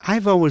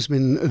I've always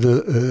been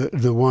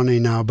the one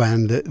in our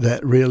band that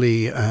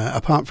really,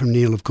 apart from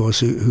Neil, of course,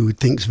 who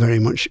thinks very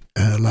much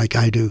like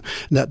I do,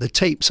 that the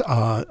tapes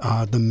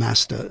are the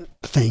master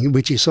thing,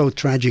 which is so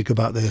tragic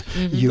about the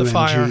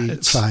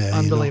UMG fire.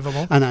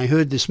 Unbelievable. You know? And I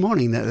heard this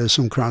morning that there's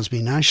some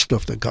Crosby Nash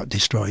stuff that got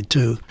destroyed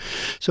too.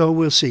 So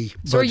we'll see.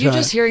 So are you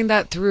just hearing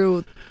that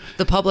through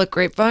the public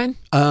grapevine?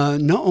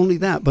 Not only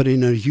that, but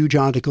in a huge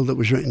article that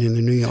was written in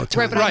the New York Times.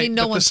 Right, but I mean,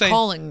 no one's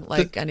calling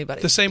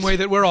anybody. The same way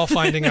that we're all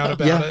finding out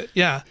about it.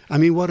 Yeah. I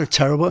mean, what a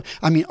terrible...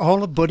 I mean,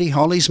 all of Buddy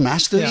Holly's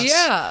masters.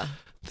 Yeah.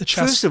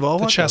 First of all,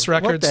 the chess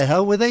records. What the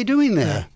hell were they doing there?